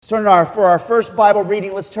For our first Bible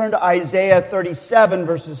reading, let's turn to Isaiah 37,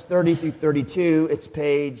 verses 30 through 32. It's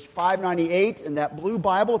page 598 in that blue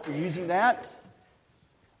Bible, if you're using that.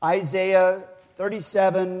 Isaiah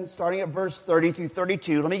 37, starting at verse 30 through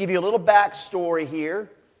 32. Let me give you a little backstory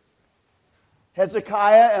here.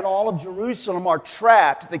 Hezekiah and all of Jerusalem are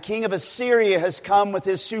trapped. The king of Assyria has come with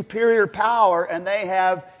his superior power, and they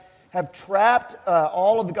have trapped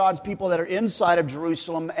all of God's people that are inside of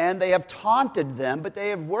Jerusalem, and they have taunted them, but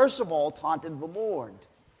they have, worst of all, taunted the Lord.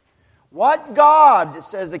 What God,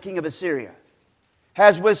 says the king of Assyria,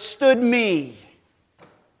 has withstood me?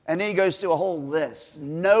 And then he goes through a whole list.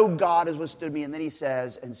 No God has withstood me. And then he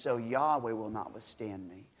says, and so Yahweh will not withstand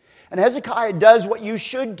me. And Hezekiah does what you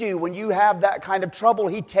should do when you have that kind of trouble.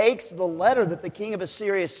 He takes the letter that the king of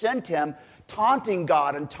Assyria sent him, taunting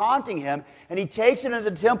God and taunting him, and he takes it into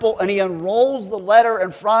the temple and he unrolls the letter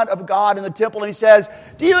in front of God in the temple and he says,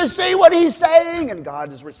 "Do you see what he's saying?" And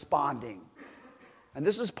God is responding. And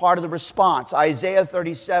this is part of the response. Isaiah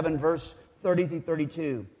 37, verse 30 through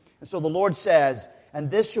 32. And so the Lord says,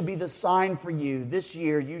 "And this shall be the sign for you. This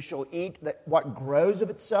year you shall eat what grows of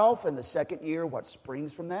itself, and the second year what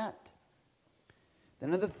springs from that.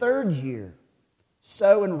 Then in the third year,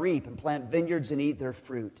 sow and reap and plant vineyards and eat their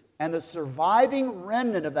fruit. And the surviving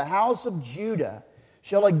remnant of the house of Judah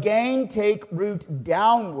shall again take root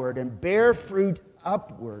downward and bear fruit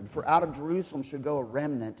upward. For out of Jerusalem shall go a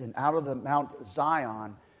remnant, and out of the Mount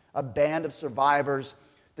Zion a band of survivors.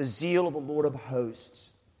 The zeal of the Lord of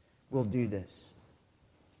hosts will do this."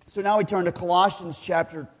 So now we turn to Colossians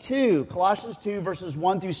chapter 2. Colossians 2, verses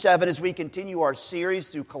 1 through 7, as we continue our series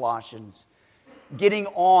through Colossians. Getting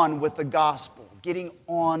on with the gospel. Getting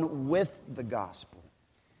on with the gospel.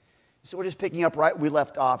 So we're just picking up right where we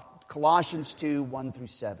left off. Colossians 2, 1 through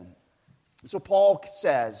 7. So Paul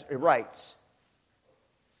writes,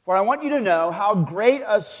 "For I want you to know how great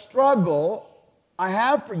a struggle I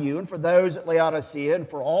have for you and for those at Laodicea and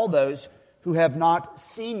for all those who have not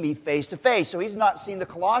seen me face to face." So he's not seen the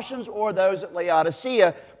Colossians or those at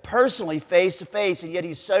Laodicea personally face to face, and yet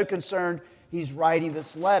he's so concerned he's writing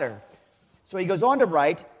this letter. So he goes on to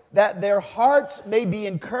write that their hearts may be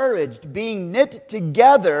encouraged, being knit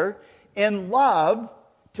together in love,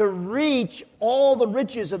 to reach all the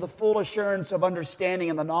riches of the full assurance of understanding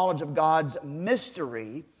and the knowledge of God's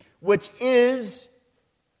mystery, which is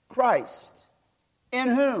Christ, in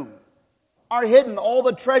whom are hidden all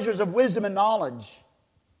the treasures of wisdom and knowledge.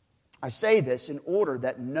 I say this in order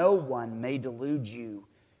that no one may delude you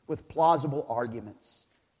with plausible arguments.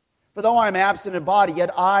 For though I am absent in body,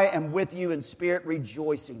 yet I am with you in spirit,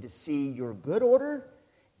 rejoicing to see your good order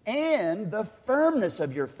and the firmness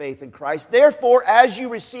of your faith in Christ. Therefore, as you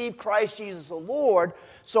receive Christ Jesus the Lord,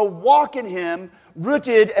 so walk in Him,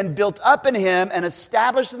 rooted and built up in Him, and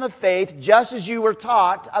established in the faith, just as you were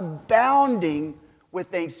taught, abounding with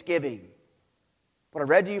thanksgiving. What I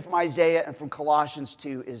read to you from Isaiah and from Colossians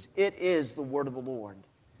 2 it is the word of the Lord.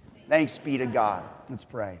 Thanks be to God. Let's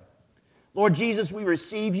pray. Lord Jesus, we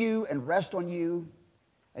receive you and rest on you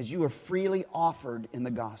as you are freely offered in the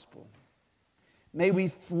gospel. May we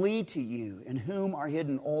flee to you, in whom are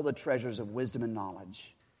hidden all the treasures of wisdom and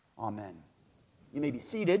knowledge. Amen. You may be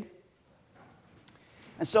seated.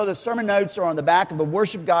 And so the sermon notes are on the back of the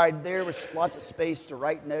worship guide there with lots of space to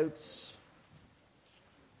write notes.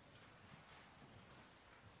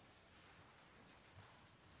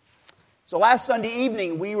 So last Sunday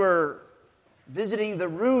evening, we were visiting the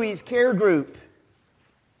Ruiz Care Group.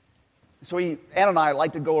 So Ann and I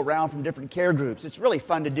like to go around from different care groups. It's really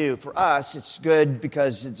fun to do. For us, it's good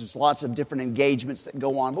because there's lots of different engagements that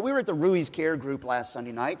go on. But we were at the Ruiz Care Group last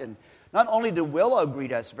Sunday night, and not only did Willow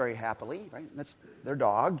greet us very happily, right? That's their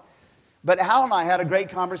dog, but Hal and I had a great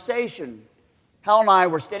conversation. Hal and I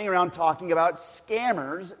were standing around talking about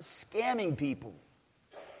scammers scamming people.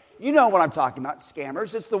 You know what I'm talking about,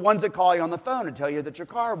 scammers. It's the ones that call you on the phone and tell you that your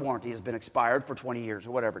car warranty has been expired for 20 years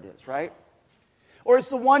or whatever it is, right? Or it's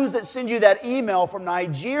the ones that send you that email from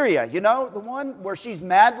Nigeria, you know, the one where she's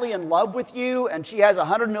madly in love with you and she has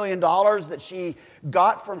 $100 million that she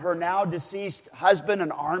got from her now deceased husband,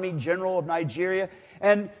 an army general of Nigeria,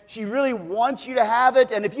 and she really wants you to have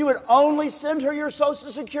it, and if you would only send her your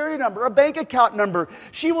social security number, a bank account number,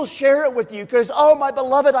 she will share it with you because, oh, my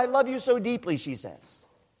beloved, I love you so deeply, she says.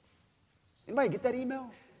 Anybody get that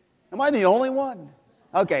email? Am I the only one?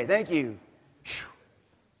 Okay, thank you. Whew.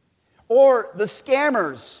 Or the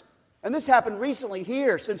scammers, and this happened recently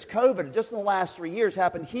here since COVID, just in the last 3 years,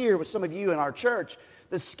 happened here with some of you in our church.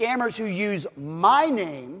 The scammers who use my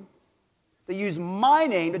name, they use my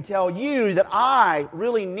name to tell you that I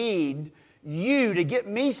really need you to get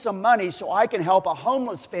me some money so I can help a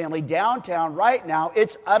homeless family downtown right now.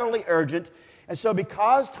 It's utterly urgent. And so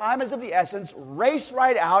because time is of the essence, race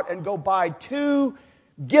right out and go buy 2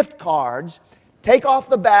 gift cards, take off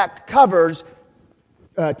the back covers,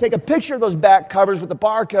 take a picture of those back covers with the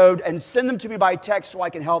barcode and send them to me by text so I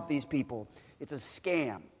can help these people. It's a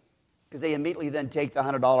scam because they immediately then take the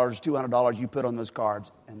 $100, $200 you put on those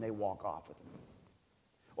cards and they walk off with them.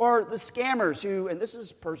 Or the scammers who, and this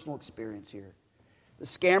is personal experience here, the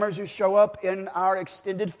scammers who show up in our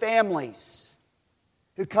extended families,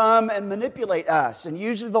 who come and manipulate us. And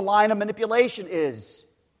usually the line of manipulation is,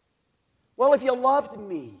 well, if you loved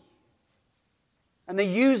me. And they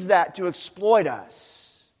use that to exploit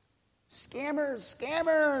us.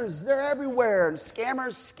 Scammers, they're everywhere. And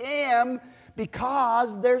scammers scam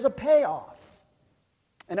because there's a payoff.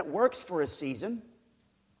 And it works for a season.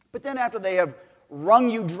 But then after they have wrung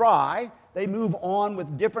you dry, they move on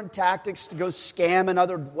with different tactics to go scam in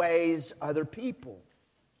other ways other people.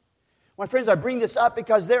 My friends, I bring this up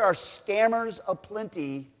because there are scammers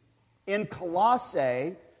aplenty in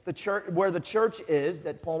Colossae, the church, where the church is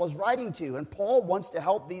that Paul is writing to. And Paul wants to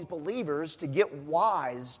help these believers to get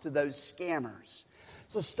wise to those scammers.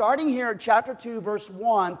 So starting here at chapter 2, verse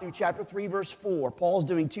 1 through chapter 3, verse 4, Paul's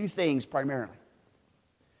doing 2 things primarily.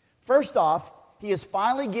 First off, he is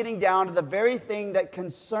finally getting down to the very thing that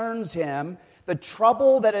concerns him, the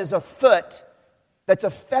trouble that is afoot that's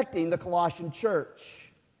affecting the Colossian church.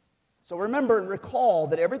 So remember and recall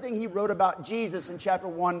that everything he wrote about Jesus in chapter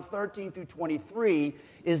 1, 13 through 23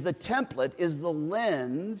 is the template, is the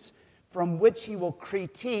lens from which he will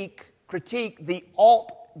critique the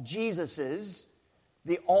alt-Jesuses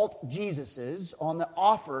on the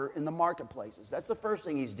offer in the marketplaces. That's the first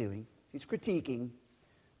thing he's doing. He's critiquing.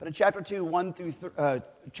 But in chapter 2,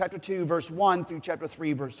 verse 1 through chapter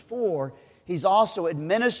 3, verse 4, he's also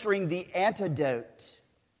administering the antidote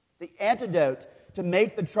to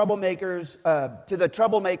make the troublemakers,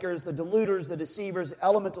 the deluders, the deceivers,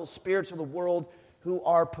 elemental spirits of the world who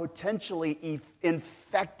are potentially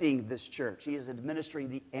infecting this church. He is administering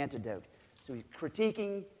the antidote. So he's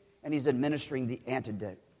critiquing and he's administering the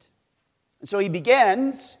antidote. And so he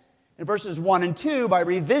begins in verses 1 and 2 by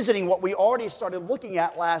revisiting what we already started looking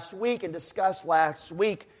at last week and discussed last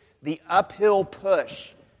week, the uphill push.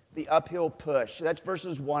 The uphill push. So that's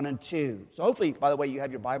verses 1 and 2. So hopefully, by the way, you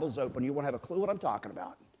have your Bibles open. You won't have a clue what I'm talking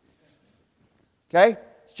about. Okay?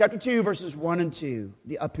 It's chapter 2, verses 1 and 2.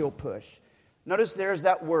 The uphill push. Notice there's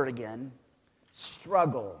that word again.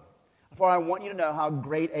 Struggle. For I want you to know how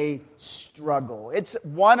great a struggle. It's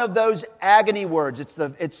one of those agony words. It's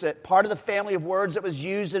a part of the family of words that was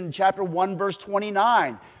used in chapter 1, verse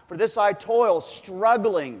 29. For this I toil,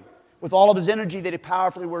 struggling with all of his energy that he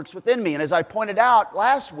powerfully works within me. And as I pointed out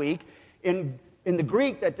last week, in the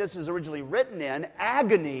Greek that this is originally written in,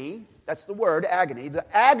 agony, that's the word, agony. The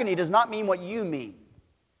agony does not mean what you mean.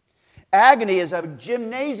 Agony is a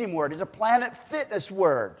gymnasium word. It's a Planet Fitness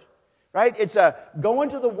word, right? It's a going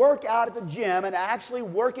to the workout at the gym and actually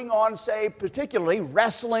working on, say, particularly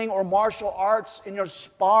wrestling or martial arts in your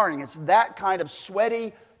sparring. It's that kind of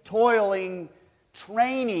sweaty, toiling,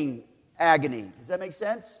 training agony. Does that make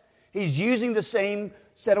sense? He's using the same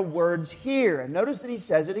set of words here. And notice that he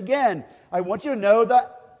says it again. I want you to know the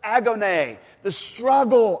agony, the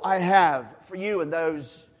struggle I have for you and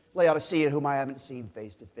those Laodicea whom I haven't seen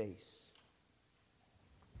face to face.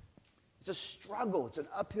 It's a struggle. It's an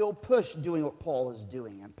uphill push doing what Paul is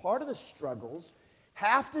doing. And part of the struggles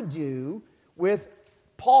have to do with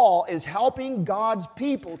Paul is helping God's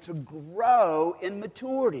people to grow in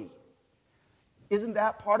maturity. Isn't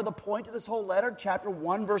that part of the point of this whole letter? Chapter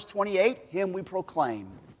 1, verse 28, him we proclaim,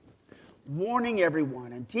 warning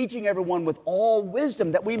everyone and teaching everyone with all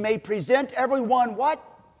wisdom that we may present everyone what?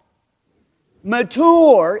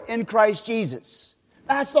 Mature in Christ Jesus.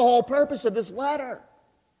 That's the whole purpose of this letter.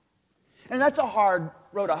 And that's a hard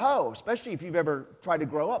row to hoe, especially if you've ever tried to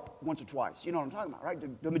grow up once or twice. You know what I'm talking about,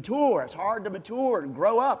 right? To mature. It's hard to mature and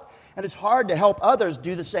grow up. And it's hard to help others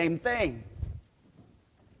do the same thing.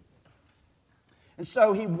 And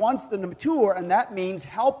so he wants them to mature, and that means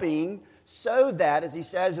helping so that, as he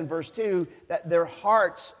says in verse 2, that their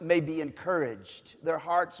hearts may be encouraged. Their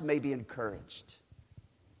hearts may be encouraged.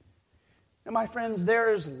 Now, my friends,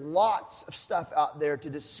 there's lots of stuff out there to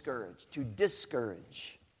discourage, to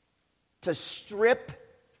strip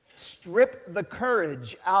the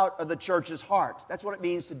courage out of the church's heart. That's what it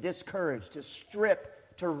means to discourage, to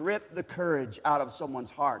rip the courage out of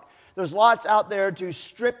someone's heart. There's lots out there to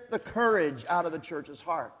strip the courage out of the church's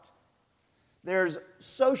heart. There's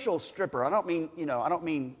social stripper. I mean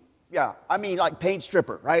like paint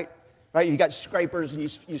stripper, right? Right? You got scrapers and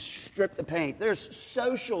you strip the paint. There's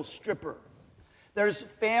social stripper. There's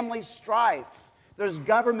family strife. There's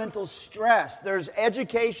governmental stress. There's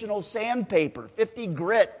educational sandpaper, 50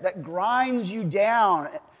 grit that grinds you down,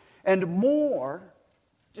 and more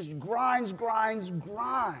just grinds.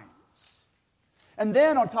 And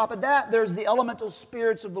then on top of that, there's the elemental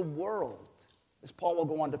spirits of the world, as Paul will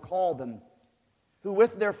go on to call them, who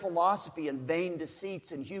with their philosophy and vain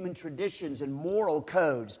deceits and human traditions and moral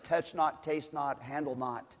codes, touch not, taste not, handle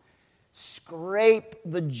not, scrape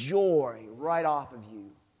the joy right off of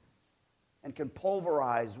you and can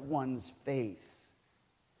pulverize one's faith,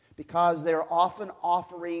 because they're often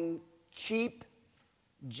offering cheap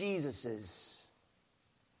Jesuses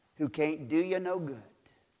who can't do you no good.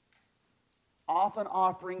 Often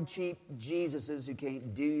offering cheap Jesuses who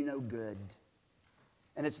can't do you no good.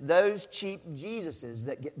 And it's those cheap Jesuses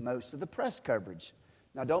that get most of the press coverage.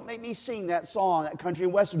 Now, don't make me sing that song, that country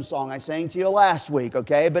and western song I sang to you last week,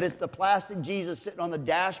 okay? But it's the plastic Jesus sitting on the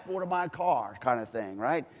dashboard of my car kind of thing,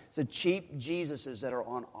 right? It's the cheap Jesuses that are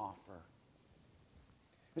on offer.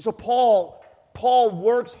 And so Paul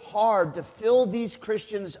works hard to fill these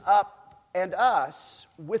Christians up and us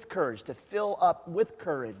with courage, to fill up with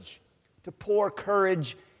courage, to pour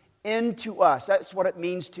courage into us. That's what it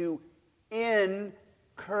means to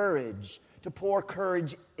encourage, to pour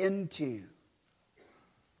courage into.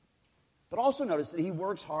 But also notice that he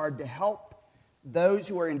works hard to help those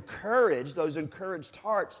who are encouraged, those encouraged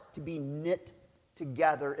hearts, to be knit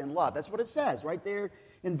together in love. That's what it says right there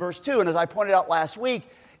in verse 2. And as I pointed out last week,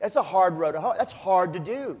 that's a hard road to hoe. That's hard to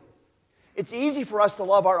do. It's easy for us to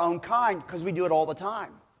love our own kind because we do it all the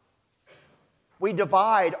time. We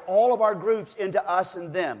divide all of our groups into us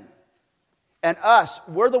and them. And us,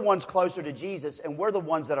 we're the ones closer to Jesus, and we're the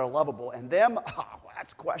ones that are lovable. And them,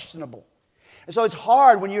 that's questionable. And so it's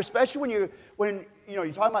hard especially when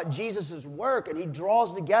you're talking about Jesus' work and he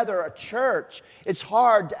draws together a church. It's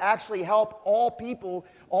hard to actually help all people,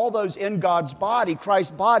 all those in God's body,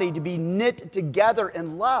 Christ's body, to be knit together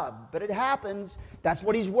in love. But it happens. That's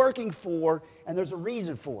what he's working for, and there's a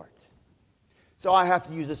reason for it. So I have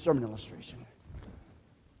to use this sermon illustration.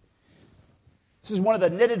 This is one of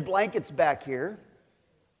the knitted blankets back here,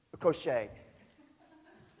 a crochet.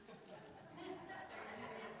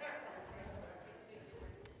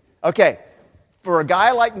 Okay, for a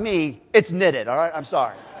guy like me, it's knitted, all right? I'm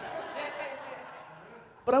sorry.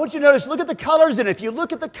 But I want you to notice, look at the colors in it. If you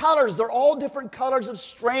look at the colors, they're all different colors of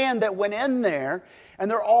strand that went in there,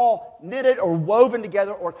 and they're all knitted or woven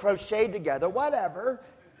together or crocheted together, whatever,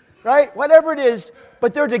 right? Whatever it is,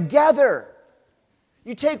 but they're together.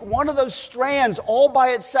 You take one of those strands all by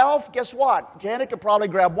itself, guess what? Janet could probably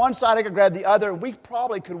grab one side, I could grab the other, and we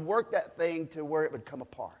probably could work that thing to where it would come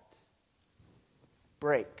apart.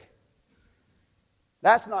 Break.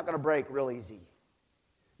 That's not going to break real easy.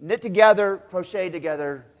 Knit together, crochet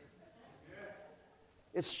together.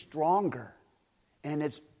 It's stronger and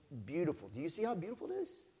it's beautiful. Do you see how beautiful it is?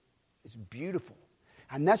 It's beautiful.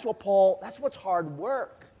 And that's what's hard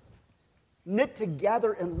work. Knit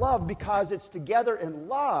together in love, because it's together in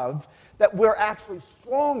love that we're actually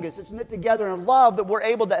strongest. It's knit together in love that we're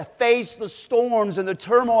able to face the storms and the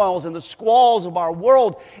turmoils and the squalls of our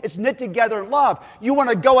world. It's knit together in love. You want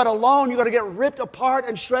to go it alone, you're going to get ripped apart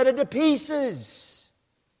and shredded to pieces.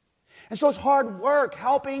 And so it's hard work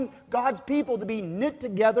helping God's people to be knit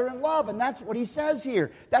together in love. And that's what he says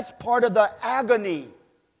here. That's part of the agony,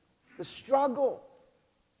 the struggle.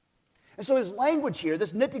 And so his language here,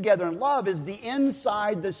 this knit together in love, is the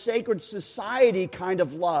inside the sacred society kind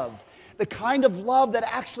of love. The kind of love that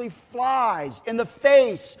actually flies in the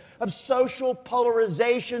face of social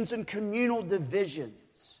polarizations and communal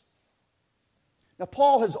divisions. Now,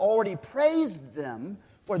 Paul has already praised them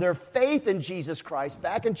for their faith in Jesus Christ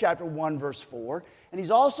back in chapter 1, verse 4. And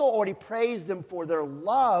he's also already praised them for their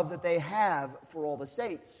love that they have for all the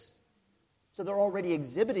saints. So they're already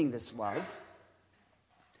exhibiting this love.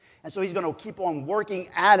 And so he's going to keep on working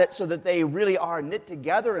at it so that they really are knit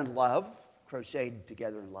together in love, crocheted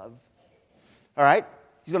together in love. All right?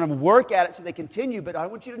 He's going to work at it so they continue, but I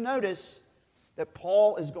want you to notice that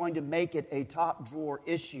Paul is going to make it a top drawer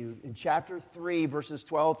issue in chapter 3, verses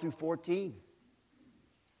 12 through 14.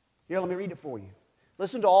 Here, let me read it for you.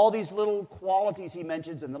 Listen to all these little qualities he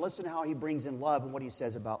mentions, and then listen to how he brings in love and what he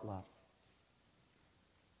says about love.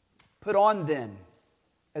 Put on then,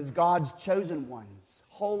 as God's chosen ones,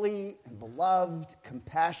 holy and beloved,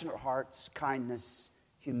 compassionate hearts, kindness,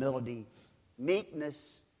 humility,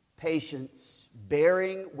 meekness, patience,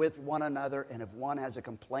 bearing with one another, and if one has a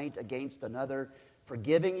complaint against another,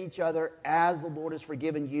 forgiving each other as the Lord has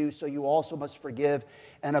forgiven you, so you also must forgive,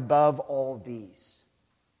 and above all these,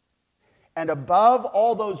 And above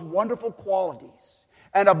all those wonderful qualities,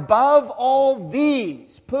 and above all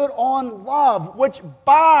these, put on love, which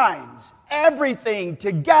binds everything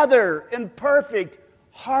together in perfect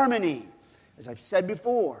harmony. As I've said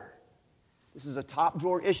before, this is a top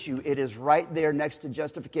drawer issue. It is right there next to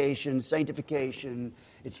justification, sanctification.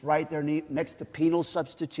 It's right there next to penal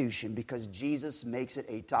substitution, because Jesus makes it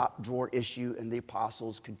a top drawer issue and the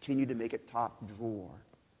apostles continue to make it top drawer.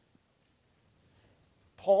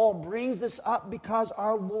 Paul brings this up because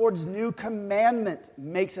our Lord's new commandment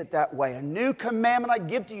makes it that way. A new commandment I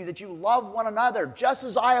give to you, that you love one another, just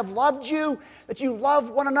as I have loved you, that you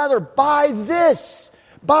love one another. By this,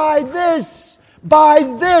 all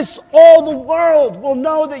the world will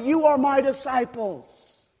know that you are my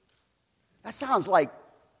disciples. That sounds like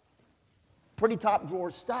pretty top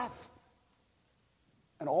drawer stuff.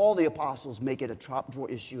 And all the apostles make it a top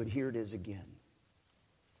drawer issue, and here it is again.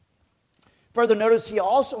 Further, notice he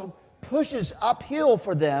also pushes uphill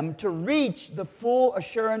for them to reach the full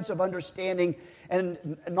assurance of understanding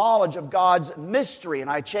and knowledge of God's mystery. And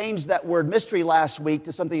I changed that word mystery last week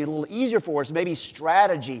to something a little easier for us, maybe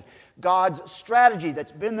strategy. God's strategy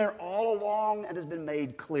that's been there all along and has been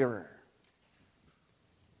made clearer.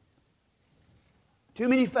 Too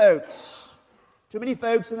many folks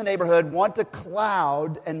in the neighborhood want to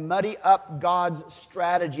cloud and muddy up God's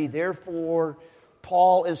strategy. Therefore,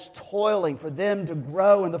 Paul is toiling for them to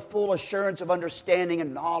grow in the full assurance of understanding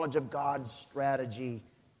and knowledge of God's strategy.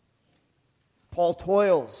 Paul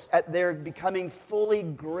toils at their becoming fully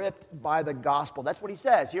gripped by the gospel. That's what he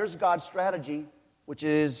says. Here's God's strategy, which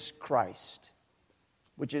is Christ.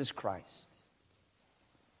 Which is Christ.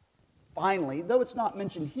 Finally, though it's not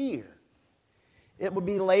mentioned here, it will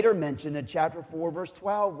be later mentioned in chapter 4, verse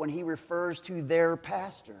 12, when he refers to their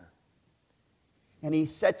pastor. And he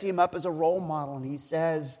sets him up as a role model, and he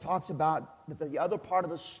talks about that the other part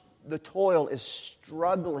of the toil is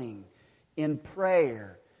struggling in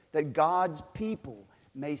prayer, that God's people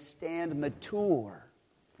may stand mature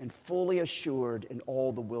and fully assured in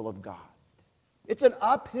all the will of God. It's an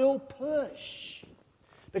uphill push,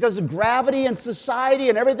 because the gravity and society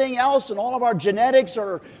and everything else and all of our genetics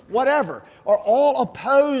or whatever are all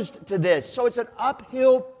opposed to this. So it's an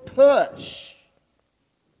uphill push.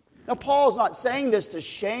 Now, Paul's not saying this to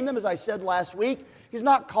shame them, as I said last week. He's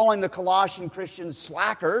not calling the Colossian Christians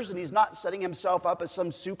slackers, and he's not setting himself up as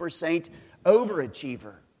some super saint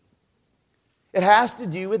overachiever. It has to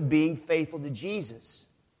do with being faithful to Jesus.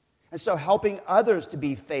 And so helping others to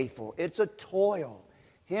be faithful. It's a toil.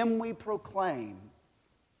 Him we proclaim,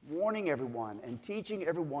 warning everyone and teaching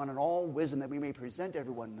everyone in all wisdom, that we may present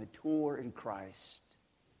everyone mature in Christ.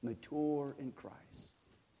 Mature in Christ.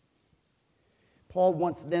 Paul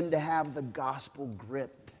wants them to have the gospel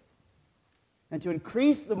grip. And to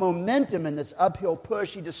increase the momentum in this uphill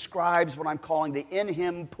push, he describes what I'm calling the in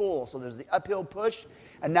him pull. So there's the uphill push,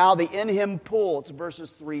 and now the in him pull. It's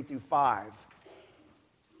verses 3 through 5.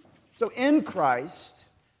 So in Christ,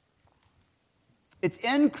 it's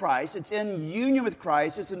in union with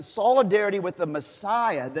Christ, it's in solidarity with the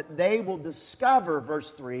Messiah that they will discover,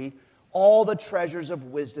 verse 3, all the treasures of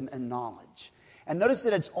wisdom and knowledge. And notice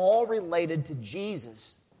that it's all related to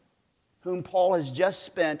Jesus, whom Paul has just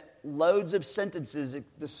spent loads of sentences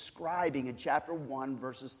describing in chapter 1,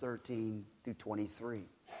 verses 13 through 23.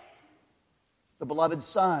 The beloved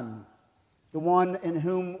Son, the one in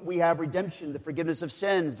whom we have redemption, the forgiveness of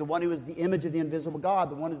sins, the one who is the image of the invisible God,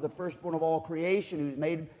 the one who is the firstborn of all creation, who's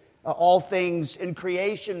made all things in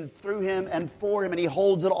creation through him and for him, and he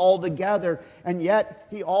holds it all together. And yet,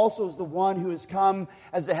 he also is the one who has come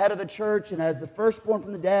as the head of the church, and as the firstborn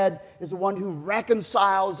from the dead, is the one who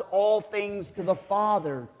reconciles all things to the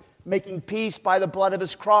Father, making peace by the blood of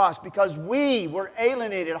his cross. Because we were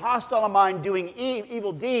alienated, hostile in mind, doing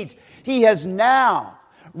evil deeds, he has now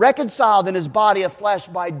reconciled in his body of flesh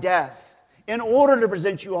by death, in order to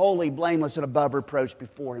present you holy, blameless, and above reproach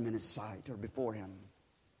before him in his sight, or before him.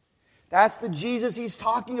 That's the Jesus he's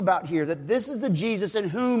talking about here, that this is the Jesus in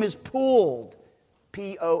whom is pooled,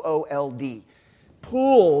 P-O-O-L-D,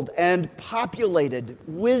 pooled and populated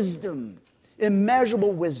wisdom,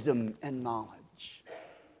 immeasurable wisdom and knowledge.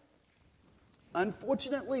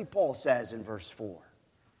 Unfortunately, Paul says in verse 4,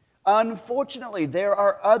 unfortunately, there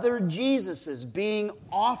are other Jesuses being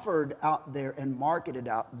offered out there and marketed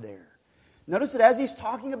out there. Notice that as he's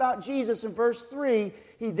talking about Jesus in verse 3,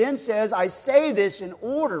 he then says, I say this in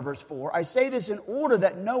order, verse 4, I say this in order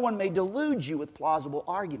that no one may delude you with plausible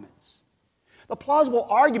arguments. The plausible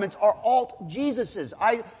arguments are alt-Jesuses.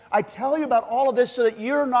 I tell you about all of this so that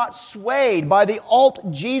you're not swayed by the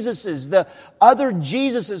alt-Jesuses, the other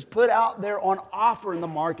Jesuses put out there on offer in the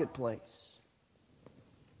marketplace.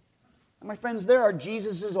 And my friends, there are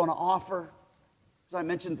Jesuses on offer, as I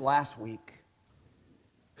mentioned last week,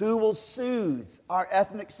 who will soothe our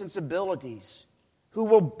ethnic sensibilities, who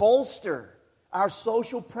will bolster our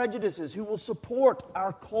social prejudices, who will support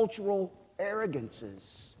our cultural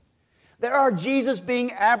arrogances. There are Jesuses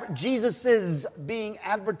being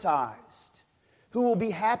advertised who will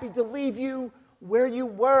be happy to leave you where you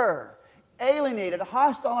were, alienated,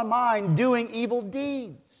 hostile in mind, doing evil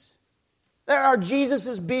deeds. There are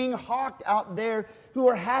Jesuses being hawked out there who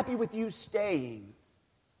are happy with you staying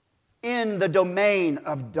in the domain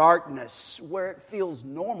of darkness where it feels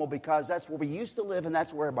normal because that's where we used to live and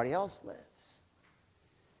that's where everybody else lives.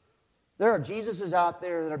 There are Jesuses out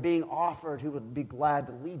there that are being offered who would be glad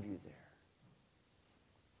to leave you there.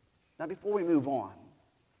 Now, before we move on,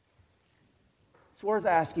 it's worth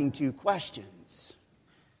asking two questions.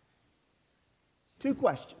 Two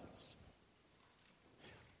questions.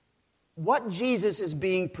 What Jesus is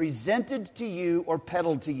being presented to you or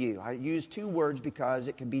peddled to you? I use two words because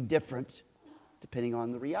it can be different depending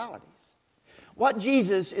on the realities. What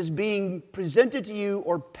Jesus is being presented to you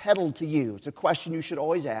or peddled to you? It's a question you should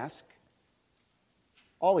always ask.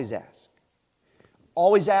 Always ask.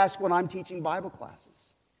 Always ask when I'm teaching Bible classes.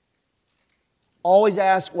 Always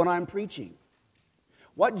ask when I'm preaching.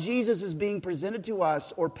 What Jesus is being presented to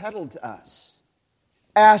us or peddled to us?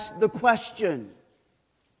 Ask the question.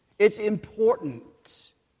 It's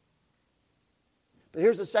important. But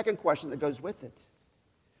here's the second question that goes with it.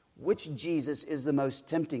 Which Jesus is the most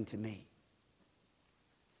tempting to me?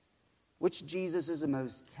 Which Jesus is the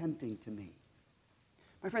most tempting to me?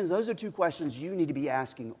 My friends, those are two questions you need to be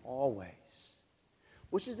asking always.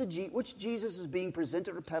 Which Jesus is being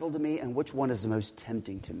presented or peddled to me, and which one is the most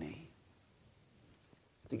tempting to me?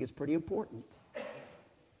 I think it's pretty important.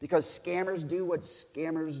 Because scammers do what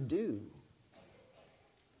scammers do.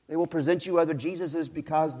 They will present you other Jesuses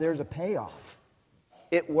because there's a payoff.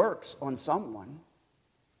 It works on someone.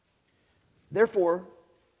 Therefore,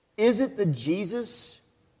 is it the Jesus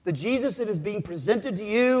that is being presented to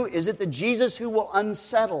you? Is it the Jesus who will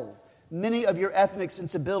unsettle many of your ethnic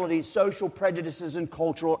sensibilities, social prejudices, and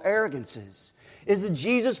cultural arrogances? Is the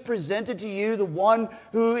Jesus presented to you the one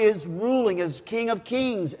who is ruling as King of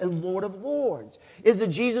Kings and Lord of Lords? Is the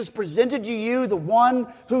Jesus presented to you the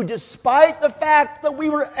one who, despite the fact that we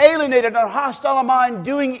were alienated and hostile in mind,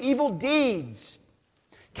 doing evil deeds,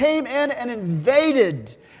 came in and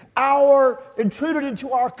intruded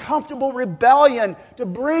into our comfortable rebellion to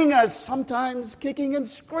bring us, sometimes kicking and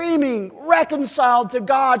screaming, reconciled to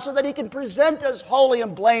God so that He can present us holy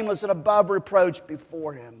and blameless and above reproach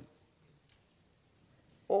before Him?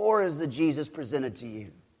 Or is the Jesus presented to you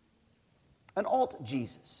an alt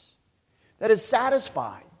Jesus that is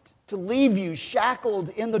satisfied to leave you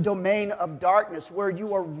shackled in the domain of darkness where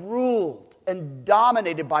you are ruled and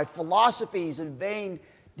dominated by philosophies and vain,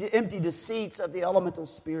 empty deceits of the elemental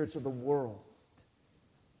spirits of the world?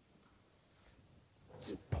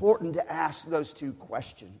 It's important to ask those two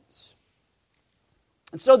questions.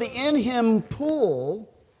 And so the in Him pull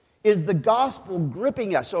is the gospel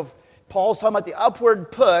gripping us. So if Paul's talking about the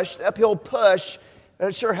upward push, the uphill push,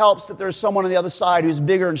 it sure helps that there's someone on the other side who's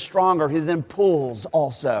bigger and stronger who then pulls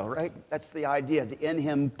also, right? That's the idea, the in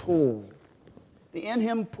Him pull. The in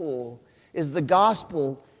Him pull is the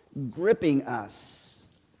gospel gripping us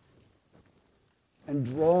and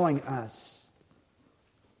drawing us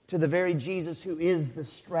to the very Jesus who is the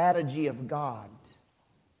strategy of God,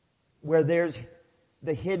 where there's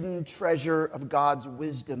the hidden treasure of God's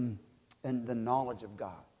wisdom and the knowledge of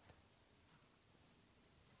God.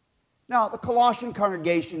 Now, the Colossian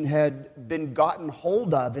congregation had been gotten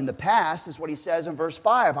hold of in the past, is what he says in verse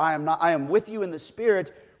 5. I am with you in the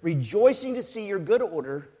Spirit, rejoicing to see your good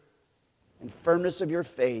order and firmness of your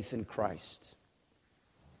faith in Christ.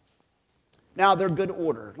 Now, their good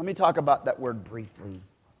order. Let me talk about that word briefly.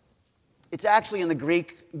 It's actually in the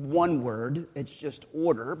Greek one word. It's just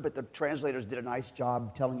order, but the translators did a nice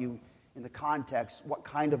job telling you in the context what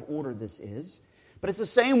kind of order this is. But it's the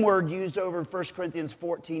same word used over in 1 Corinthians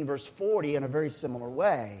 14, verse 40 in a very similar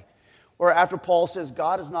way. Where after Paul says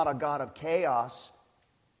God is not a God of chaos,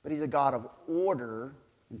 but He's a God of order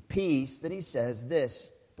and peace, then he says this,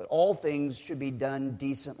 but all things should be done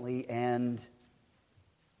decently and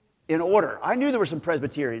in order. I knew there were some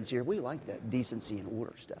Presbyterians here. We like that decency and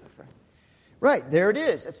order stuff, right? Right, there it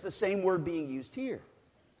is. It's the same word being used here.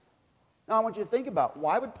 Now I want you to think about,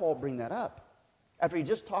 why would Paul bring that up? After he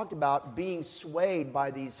just talked about being swayed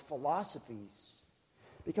by these philosophies.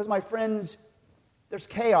 Because, my friends, there's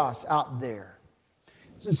chaos out there.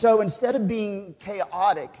 So instead of being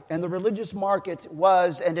chaotic, and the religious market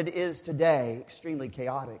was, and it is today, extremely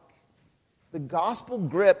chaotic, the gospel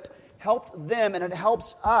grip helped them, and it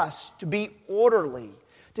helps us to be orderly,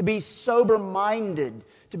 to be sober-minded,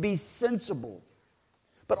 to be sensible.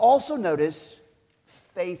 But also notice,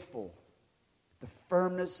 faithful. The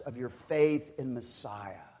firmness of your faith in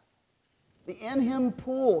Messiah. The in Him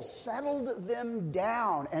pool settled them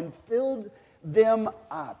down and filled them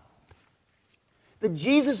up. The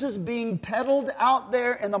Jesus is being peddled out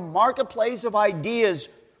there in the marketplace of ideas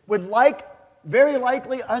would very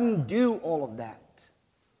likely undo all of that.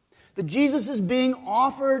 The Jesus is being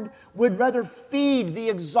offered would rather feed the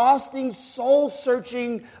exhausting soul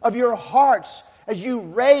searching of your hearts as you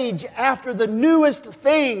rage after the newest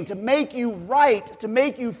thing to make you right, to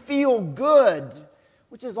make you feel good,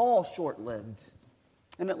 which is all short-lived.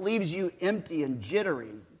 And it leaves you empty and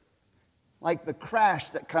jittery, like the crash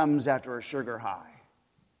that comes after a sugar high.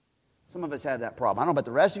 Some of us have that problem. I don't know about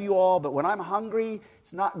the rest of you all, but when I'm hungry,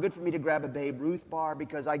 it's not good for me to grab a Babe Ruth bar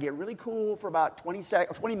because I get really cool for about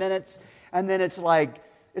 20 minutes, and then it's like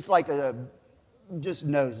a just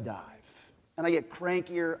nosedive. And I get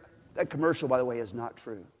crankier. That commercial, by the way, is not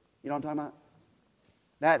true. You know what I'm talking about?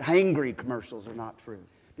 That hangry commercials are not true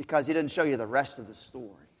because he didn't show you the rest of the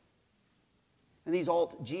story. And these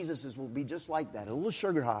alt Jesuses will be just like that, a little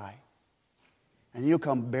sugar high. And you'll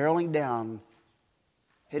come barreling down,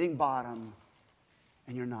 hitting bottom,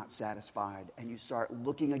 and you're not satisfied. And you start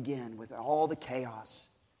looking again with all the chaos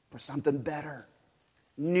for something better,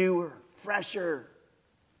 newer, fresher.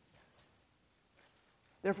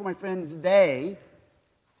 Therefore, my friends, they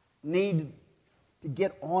need to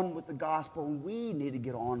get on with the gospel, and we need to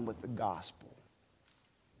get on with the gospel.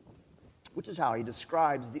 Which is how he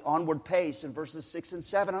describes the onward pace in verses 6 and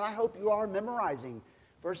 7. And I hope you are memorizing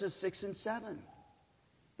verses 6 and 7.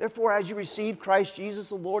 Therefore, as you receive Christ Jesus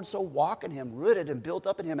the Lord, so walk in Him, rooted and built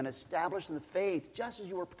up in Him, and established in the faith, just as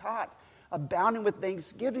you were taught, abounding with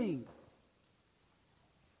thanksgiving.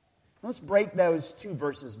 Let's break those two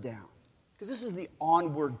verses down, because this is the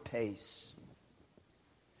onward pace.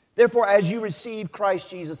 Therefore, as you receive Christ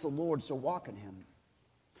Jesus the Lord, so walk in Him.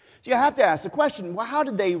 So you have to ask the question, well, how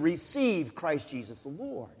did they receive Christ Jesus the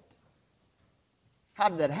Lord? How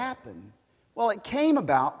did that happen? Well, it came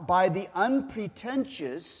about by the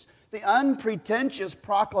unpretentious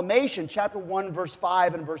proclamation, chapter 1, verse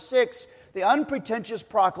 5 and verse 6, the unpretentious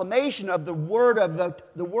proclamation of the word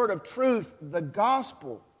of truth, the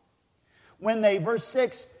gospel. When they, verse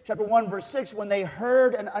 6, chapter 1, verse 6, when they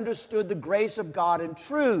heard and understood the grace of God in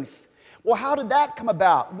truth. Well, how did that come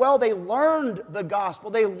about? Well, they learned the gospel.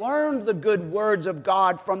 They learned the good words of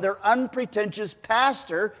God from their unpretentious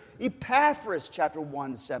pastor, Epaphras, chapter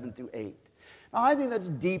 1, 7 through 8. Now, I think that's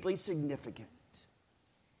deeply significant.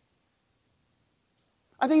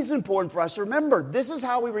 I think it's important for us to remember this is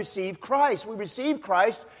how we receive Christ. We receive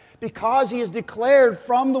Christ because He is declared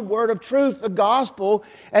from the word of truth, the gospel,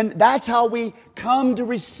 and that's how we come to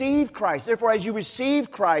receive Christ. Therefore, as you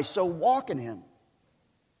receive Christ, so walk in Him.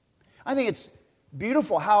 I think it's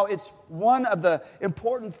beautiful how it's one of the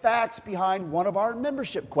important facts behind one of our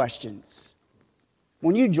membership questions.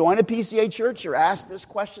 When you join a PCA church, you're asked this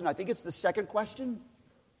question. I think it's the second question.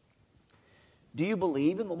 Do you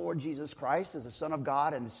believe in the Lord Jesus Christ as the Son of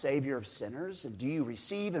God and the Savior of sinners? And do you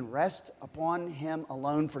receive and rest upon Him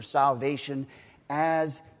alone for salvation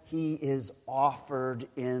as He is offered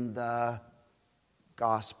in the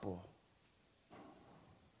gospel?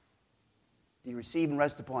 Do you receive and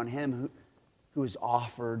rest upon Him who is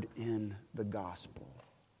offered in the gospel?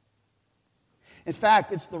 In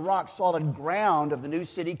fact, it's the rock-solid ground of the New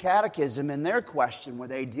City Catechism in their question where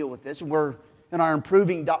they deal with this. And we're in our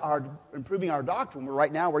improving our doctrine.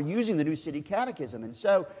 Right now we're using the New City Catechism. And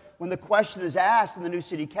so when the question is asked in the New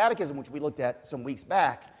City Catechism, which we looked at some weeks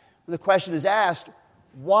back, when the question is asked,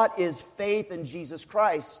 what is faith in Jesus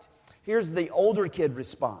Christ? Here's the older kid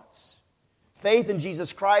response. Faith in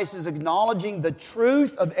Jesus Christ is acknowledging the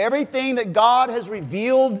truth of everything that God has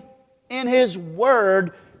revealed in His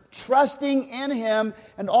Word, trusting in Him,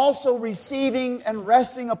 and also receiving and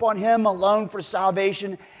resting upon Him alone for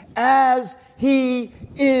salvation as He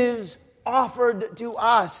is offered to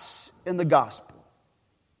us in the gospel.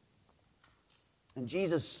 And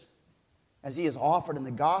Jesus, as He is offered in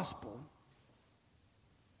the gospel,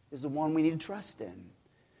 is the one we need to trust in.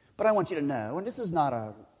 But I want you to know, and this is not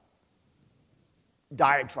a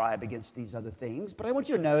diatribe against these other things, but I want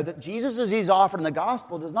you to know that Jesus, as He's offered in the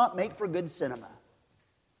gospel, does not make for good cinema.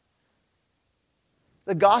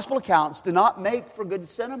 The gospel accounts do not make for good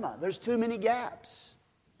cinema. There's too many gaps.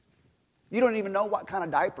 You don't even know what kind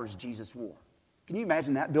of diapers Jesus wore. Can you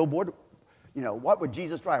imagine that billboard? You know, what would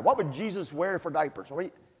Jesus drive? What would Jesus wear for diapers?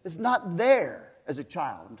 It's not there as a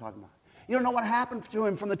child, I'm talking about. You don't know what happened to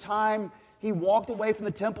Him from the time he walked away from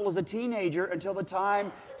the temple as a teenager until the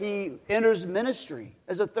time he enters ministry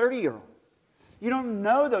as a 30-year-old. You don't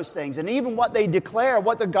know those things. And even what they declare,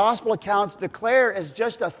 what the gospel accounts declare, is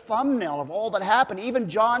just a thumbnail of all that happened. Even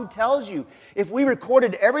John tells you, if we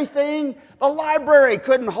recorded everything, the library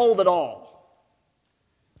couldn't hold it all.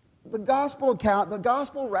 The gospel account, the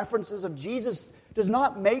gospel references of Jesus does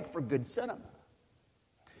not make for good cinema.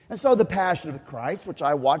 And so the Passion of the Christ, which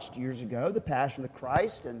I watched years ago, the Passion of the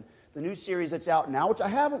Christ, and the new series that's out now, which I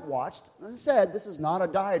haven't watched, as I said, this is not a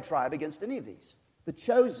diatribe against any of these. The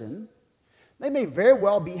Chosen, they may very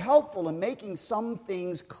well be helpful in making some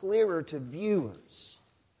things clearer to viewers.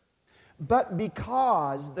 But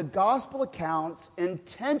because the gospel accounts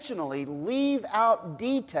intentionally leave out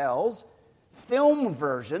details, film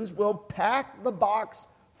versions will pack the box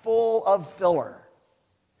full of filler.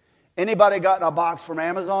 Anybody gotten a box from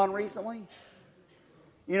Amazon recently?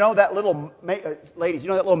 You know that little, ladies, you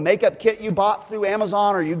know that little makeup kit you bought through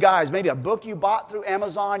Amazon, or you guys, maybe a book you bought through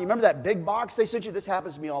Amazon? You remember that big box they sent you? This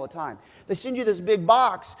happens to me all the time. They send you this big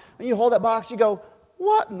box, and you hold that box, you go,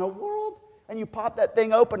 what in the world? And you pop that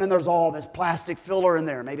thing open, and there's all this plastic filler in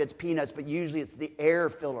there. Maybe it's peanuts, but usually it's the air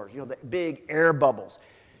fillers, the big air bubbles.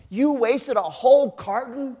 You wasted a whole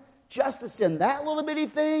carton just to send that little bitty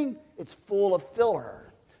thing? It's full of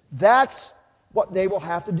filler. That's what they will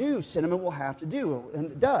have to do, cinema will have to do,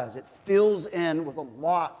 and it does. It fills in with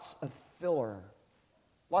lots of filler,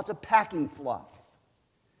 lots of packing fluff.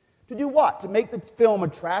 To do what? To make the film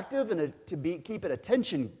attractive and keep it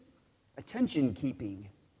attention-keeping.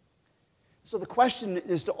 So the question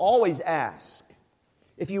is to always ask,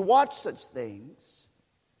 if you watch such things,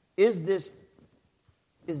 is this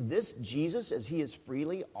Jesus as he is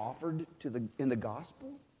freely offered in the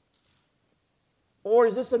gospel? Or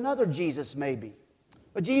is this another Jesus maybe?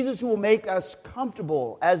 A Jesus who will make us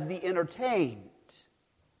comfortable as the entertained,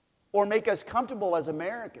 or make us comfortable as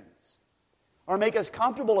Americans, or make us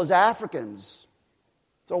comfortable as Africans.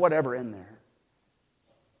 Throw whatever in there.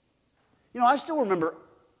 I still remember,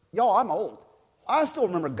 I'm old. I still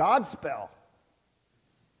remember Godspell.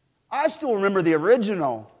 I still remember the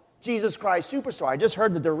original Jesus Christ Superstar. I just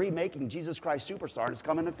heard that they're remaking Jesus Christ Superstar, and it's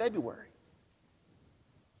coming in February.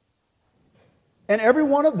 And every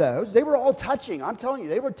one of those, they were all touching. I'm telling you,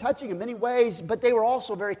 they were touching in many ways, but they were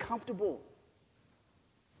also very comfortable.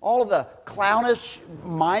 All of the clownish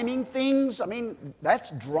miming things, that's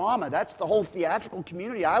drama. That's the whole theatrical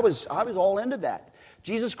community. I was all into that.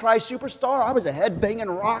 Jesus Christ Superstar, I was a head-banging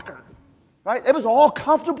rocker. Right? It was all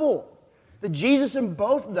comfortable. The Jesus in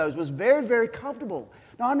both of those was very, very comfortable.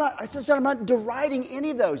 Now, I'm not deriding any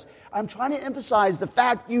of those. I'm trying to emphasize the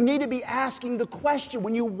fact you need to be asking the question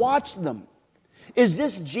when you watch them. Is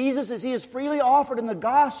this Jesus as he is freely offered in the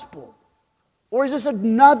gospel? Or is this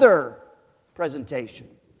another presentation?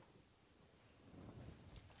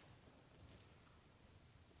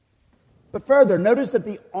 But further, notice that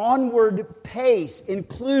the onward pace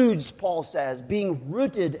includes, Paul says, being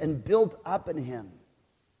rooted and built up in him.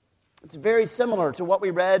 It's very similar to what we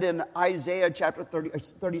read in Isaiah chapter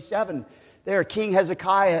 37. There, King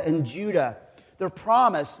Hezekiah and Judah, their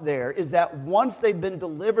promise there is that once they've been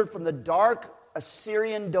delivered from the dark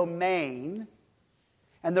Assyrian domain,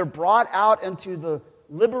 and they're brought out into the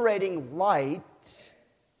liberating light,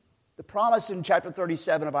 the promise in chapter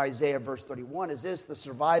 37 of Isaiah, verse 31, is this: the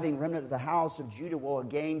surviving remnant of the house of Judah will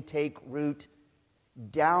again take root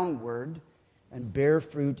downward and bear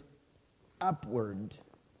fruit upward,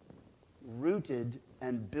 rooted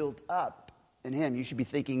and built up in him. You should be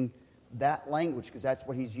thinking that language, because that's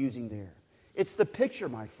what he's using there. It's the picture,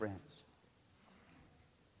 my friends,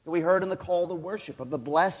 that we heard in the call to worship of the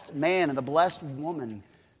blessed man and the blessed woman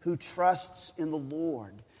who trusts in the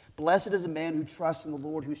Lord. Blessed is a man who trusts in the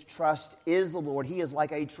Lord, whose trust is the Lord. He is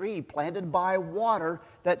like a tree planted by water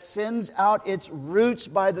that sends out its roots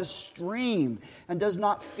by the stream and does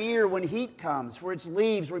not fear when heat comes, for its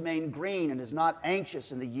leaves remain green, and is not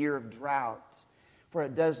anxious in the year of drought, for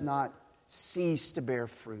it does not cease to bear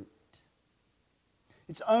fruit.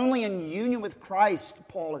 It's only in union with Christ,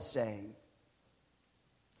 Paul is saying,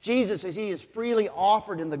 Jesus, as he is freely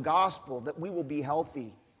offered in the gospel, that we will be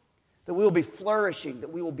healthy, that we will be flourishing,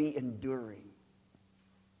 that we will be enduring.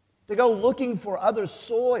 To go looking for other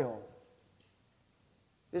soil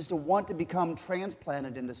is to want to become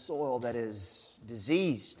transplanted into soil that is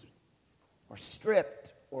diseased or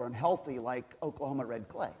stripped or unhealthy, like Oklahoma red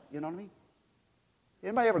clay. You know what I mean?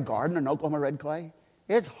 Anybody ever garden in Oklahoma red clay?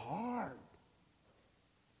 It's hard.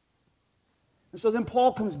 And so then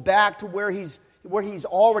Paul comes back to where he's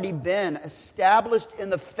already been, established in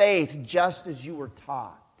the faith, just as you were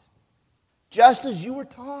taught. Just as you were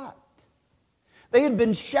taught. They had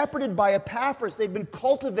been shepherded by Epaphras. They'd been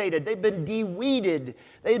cultivated. They'd been de-weeded.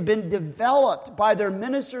 They had been developed by their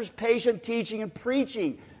ministers' patient teaching and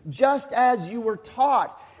preaching, just as you were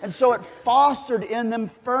taught. And so it fostered in them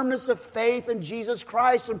firmness of faith in Jesus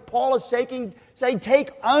Christ. And Paul is saying,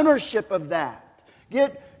 take ownership of that.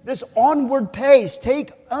 Get this onward pace.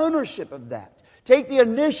 Take ownership of that. Take the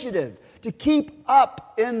initiative to keep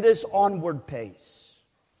up in this onward pace.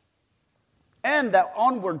 And that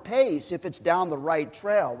onward pace, if it's down the right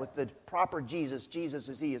trail with the proper Jesus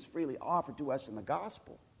as He is freely offered to us in the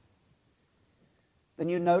gospel, then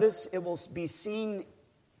you notice it will be seen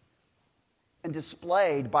and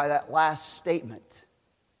displayed by that last statement,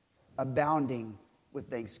 abounding with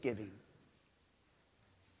thanksgiving.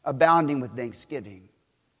 Abounding with thanksgiving.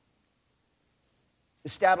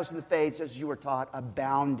 Establishing the faith as you were taught,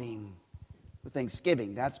 abounding with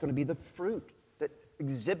thanksgiving. That's going to be the fruit that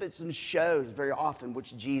exhibits and shows very often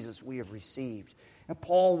which Jesus we have received. And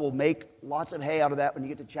Paul will make lots of hay out of that when you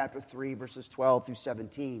get to chapter 3, verses 12 through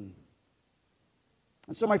 17.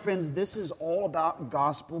 And so, my friends, this is all about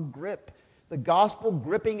gospel grip. The gospel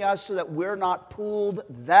gripping us so that we're not pulled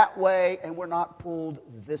that way and we're not pulled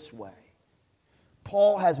this way.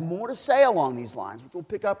 Paul has more to say along these lines, which we'll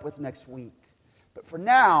pick up with next week. But for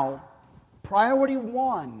now, priority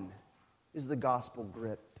one is the gospel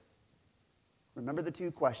grip. Remember the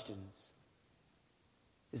two questions.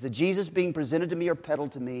 Is the Jesus being presented to me or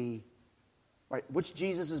peddled to me? Right? Which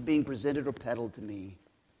Jesus is being presented or peddled to me?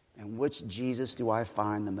 And which Jesus do I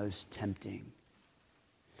find the most tempting?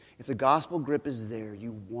 If the gospel grip is there,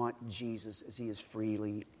 you want Jesus as He is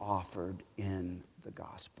freely offered in the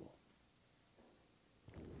gospel.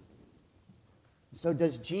 So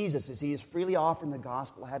does Jesus, as He is freely offered in the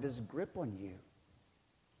gospel, have His grip on you?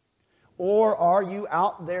 Or are you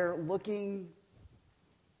out there looking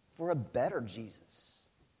for a better Jesus?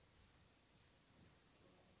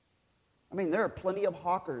 I mean, there are plenty of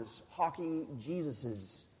hawkers hawking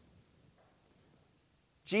Jesuses.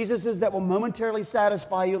 Jesuses that will momentarily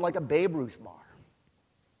satisfy you like a Babe Ruth bar.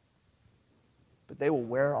 But they will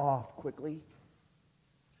wear off quickly.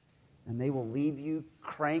 And they will leave you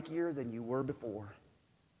crankier than you were before.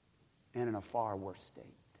 And in a far worse state.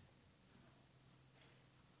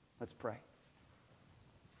 Let's pray.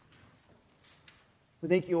 We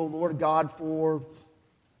thank you, O Lord God, for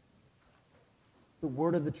the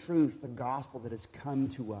word of the truth, the gospel that has come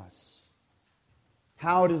to us.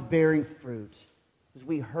 How it is bearing fruit. As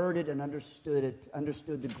we heard it and understood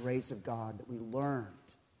the grace of God that we learned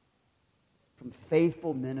from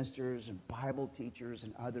faithful ministers and Bible teachers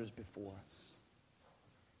and others before us.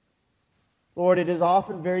 Lord, it is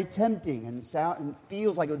often very tempting and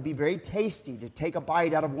feels like it would be very tasty to take a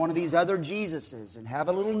bite out of one of these other Jesuses and have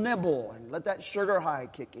a little nibble and let that sugar high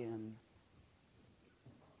kick in.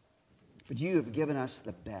 But you have given us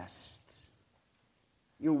the best.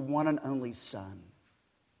 Your one and only Son.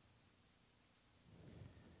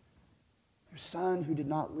 Your Son who did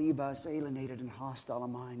not leave us alienated and hostile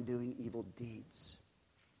in mind doing evil deeds.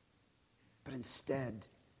 But instead,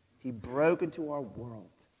 He broke into our world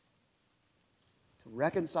to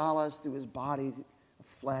reconcile us through His body of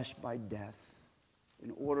flesh by death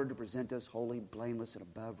in order to present us holy, blameless, and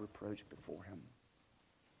above reproach before Him.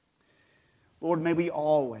 Lord, may we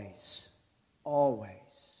always, always,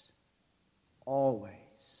 always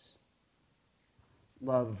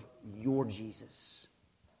love your Jesus.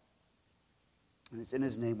 And it's in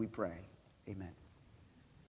His name we pray. Amen.